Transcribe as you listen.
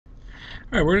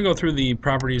Alright, we're going to go through the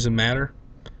properties of matter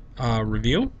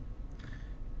review.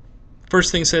 First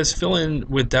thing says fill in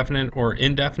with definite or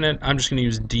indefinite. I'm just going to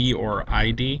use D or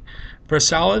ID. For a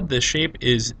solid, the shape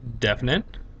is definite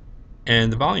and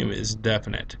the volume is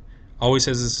definite. Always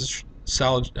says this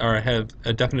solid or have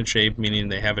a definite shape, meaning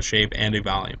they have a shape and a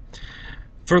volume.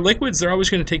 For liquids, they're always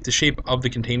going to take the shape of the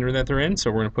container that they're in,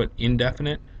 so we're going to put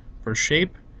indefinite for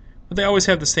shape, but they always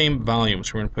have the same volume,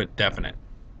 so we're going to put definite.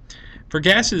 For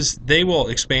gases, they will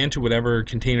expand to whatever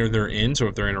container they're in. So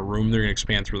if they're in a room, they're going to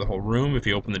expand through the whole room. If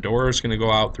you open the door, it's going to go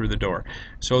out through the door.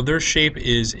 So their shape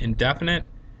is indefinite,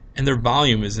 and their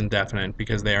volume is indefinite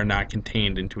because they are not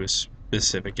contained into a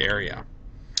specific area.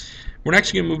 We're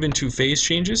next going to move into phase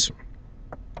changes.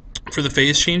 For the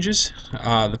phase changes,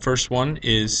 the first one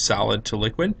is solid to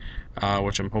liquid,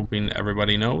 which I'm hoping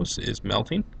everybody knows is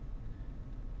melting.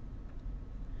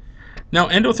 Now,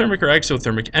 endothermic or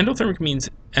exothermic, endothermic means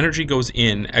energy goes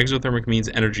in, exothermic means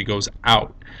energy goes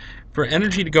out. For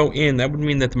energy to go in, that would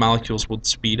mean that the molecules would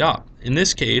speed up. In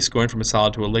this case, going from a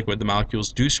solid to a liquid, the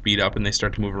molecules do speed up and they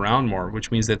start to move around more,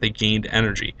 which means that they gained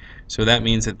energy. So that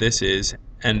means that this is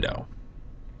endo.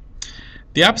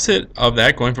 The opposite of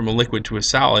that, going from a liquid to a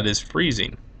solid, is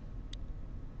freezing.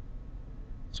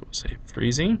 So we'll say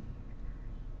freezing.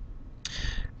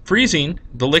 Freezing,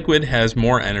 the liquid has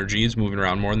more energy, is moving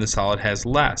around more, and the solid has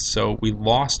less. So we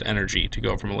lost energy to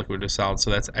go from a liquid to a solid, so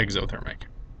that's exothermic.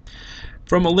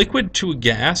 From a liquid to a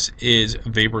gas is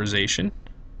vaporization.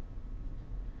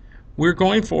 We're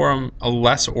going from a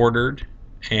less ordered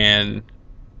and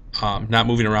not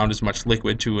moving around as much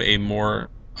liquid to a more,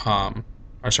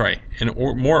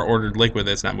 more ordered liquid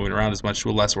that's not moving around as much to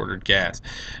a less ordered gas.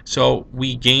 So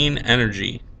we gain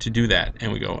energy to do that,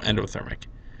 and we go endothermic.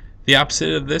 The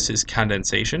opposite of this is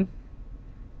condensation,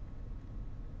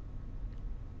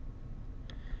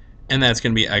 and that's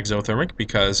going to be exothermic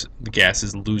because the gas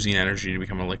is losing energy to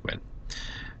become a liquid.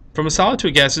 From a solid to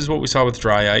a gas is what we saw with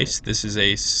dry ice. This is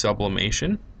a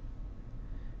sublimation.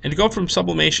 And to go from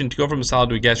sublimation, to go from a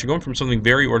solid to a gas, you're going from something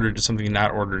very ordered to something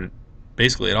not ordered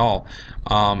basically at all.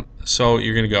 So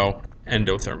you're going to go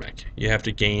endothermic. You have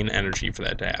to gain energy for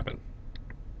that to happen.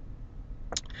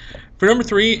 For number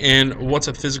 3, and what's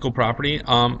a physical property?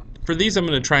 For these, I'm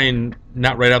going to try and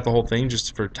not write out the whole thing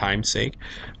just for time's sake.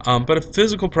 But a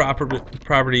physical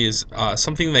property is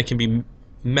something that can be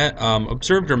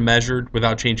observed or measured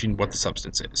without changing what the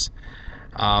substance is.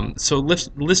 So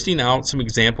listing out some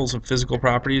examples of physical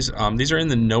properties, these are in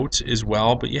the notes as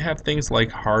well, but you have things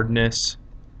like hardness,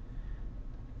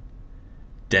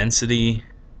 density,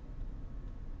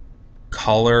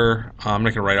 color. I'm not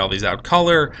going to write all these out.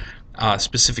 Color,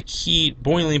 specific heat,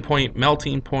 boiling point,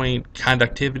 melting point,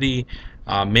 conductivity,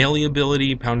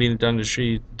 malleability, pounding it down to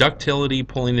sheet, ductility,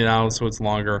 pulling it out so it's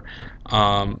longer,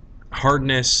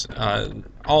 hardness,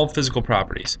 all physical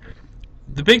properties.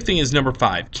 The big thing is number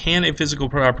 5. Can a physical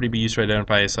property be used to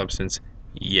identify a substance?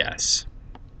 Yes.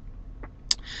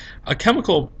 A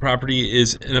chemical property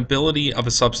is an ability of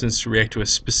a substance to react to a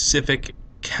specific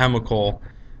chemical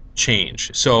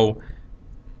change. So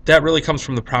that really comes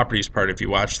from the properties part if you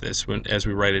watch this as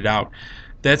we write it out.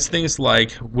 That's things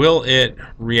like, will it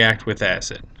react with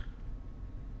acid?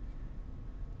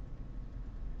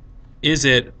 Is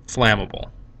it flammable?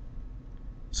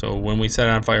 So when we set it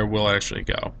on fire, will it actually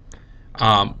go?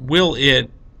 Will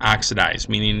it oxidize,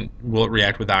 meaning will it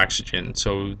react with oxygen?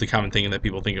 So the common thing that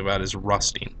people think about is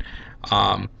rusting.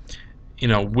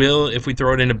 If we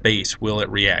throw it in a base, will it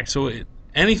react? So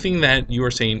anything that you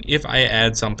are saying, if I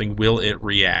add something, will it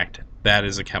react? That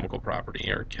is a chemical property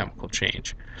or chemical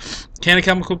change. Can a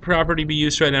chemical property be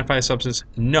used to identify a substance?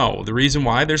 No. The reason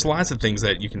why, there's lots of things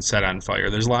that you can set on fire.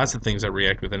 There's lots of things that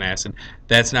react with an acid.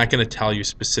 That's not going to tell you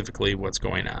specifically what's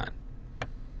going on.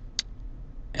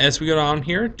 As we go down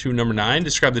here to number 9,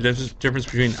 describe the difference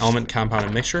between element, compound,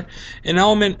 and mixture. An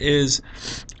element is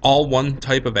all one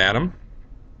type of atom.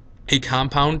 A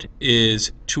compound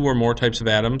is 2 or more types of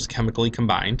atoms chemically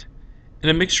combined.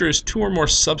 And a mixture is 2 or more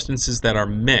substances that are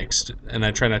mixed, and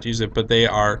I try not to use it, but they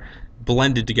are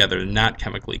blended together, not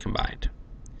chemically combined.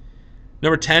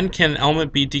 Number 10, can an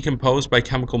element be decomposed by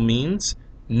chemical means?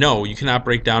 No, you cannot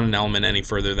break down an element any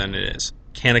further than it is.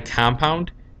 Can a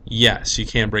compound? Yes, you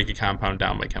can break a compound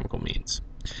down by chemical means.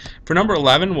 For number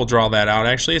 11, we'll draw that out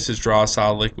actually. It says draw a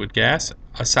solid, liquid, gas.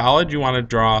 A solid you want to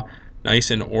draw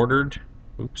nice and ordered.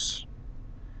 Oops.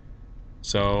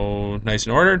 So nice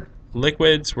and ordered.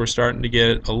 Liquids, we're starting to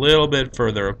get a little bit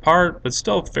further apart, but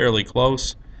still fairly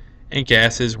close. And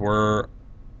gases, we're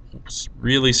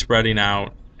really spreading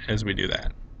out as we do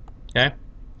that. Okay?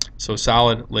 So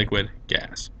solid, liquid,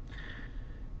 gas.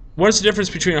 What is the difference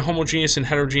between a homogeneous and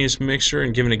heterogeneous mixture,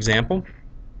 and give an example?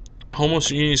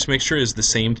 homogeneous mixture is the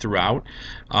same throughout.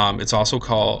 It's also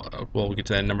called, well, we'll get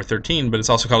to that in number 13, but it's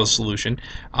also called a solution.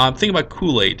 Think about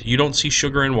Kool-Aid. You don't see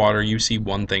sugar in water, you see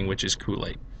one thing, which is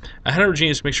Kool-Aid. A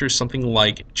heterogeneous mixture is something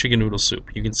like chicken noodle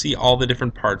soup. You can see all the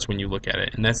different parts when you look at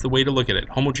it, and that's the way to look at it.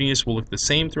 Homogeneous will look the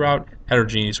same throughout,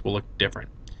 heterogeneous will look different.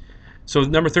 So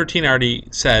number 13, I already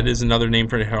said, is another name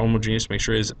for a homogeneous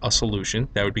mixture is a solution.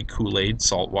 That would be Kool-Aid,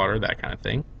 salt water, that kind of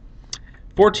thing.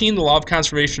 14, the law of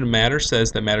conservation of matter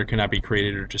says that matter cannot be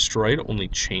created or destroyed, only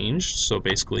changed. So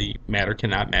basically, matter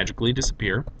cannot magically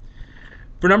disappear.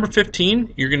 For number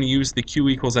 15, you're going to use the Q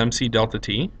equals mc delta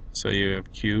T. So you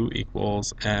have Q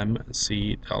equals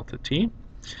mc delta T.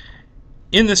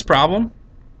 In this problem,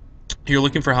 you're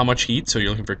looking for how much heat, so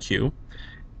you're looking for Q.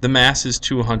 The mass is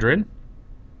 200.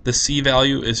 The C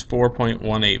value is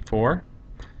 4.184.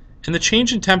 And the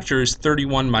change in temperature is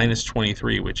 31 minus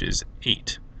 23, which is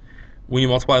 8. When you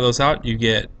multiply those out, you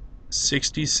get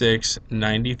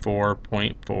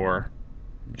 6694.4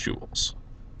 joules.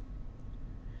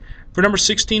 For number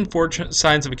 16, 4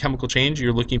 signs of a chemical change,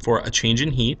 you're looking for a change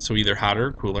in heat, so either hotter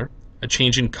or cooler, a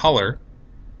change in color,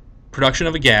 production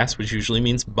of a gas, which usually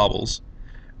means bubbles,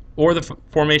 or the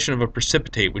formation of a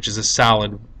precipitate, which is a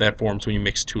solid that forms when you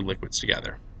mix two liquids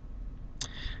together.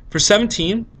 For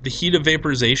 17, the heat of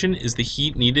vaporization is the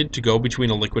heat needed to go between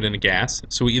a liquid and a gas.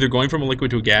 So either going from a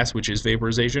liquid to a gas, which is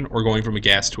vaporization, or going from a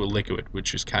gas to a liquid,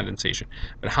 which is condensation.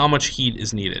 But how much heat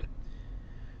is needed?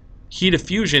 Heat of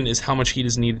fusion is how much heat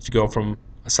is needed to go from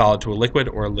a solid to a liquid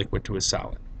or a liquid to a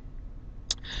solid.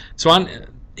 So on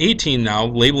 18 now,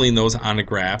 labeling those on a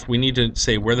graph, we need to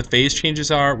say where the phase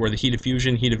changes are, where the heat of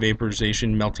fusion, heat of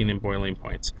vaporization, melting, and boiling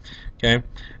points. Okay,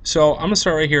 so I'm going to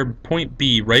start right here, point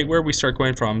B, right where we start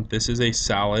going from. This is a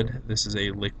solid, this is a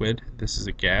liquid, this is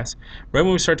a gas. Right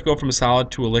when we start to go from a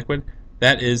solid to a liquid,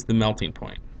 that is the melting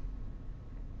point.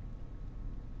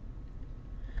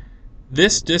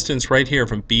 This distance right here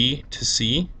from B to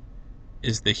C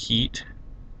is the heat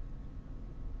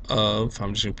of,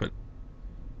 I'm just going to put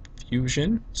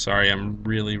fusion. Sorry, I'm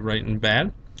really writing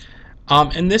bad.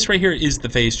 And this right here is the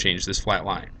phase change, this flat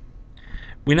line.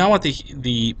 We now want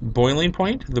the boiling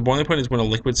point. The boiling point is when a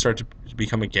liquid starts to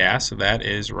become a gas, so that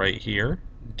is right here,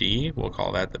 D. We'll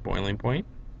call that the boiling point.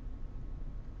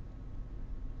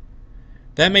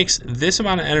 That makes this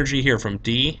amount of energy here from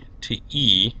D to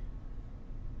E.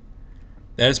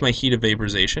 That is my heat of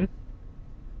vaporization.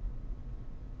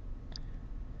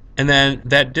 And then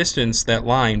that distance, that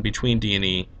line between D and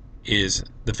E, is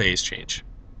the phase change.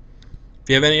 If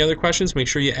you have any other questions, make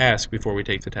sure you ask before we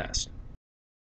take the test.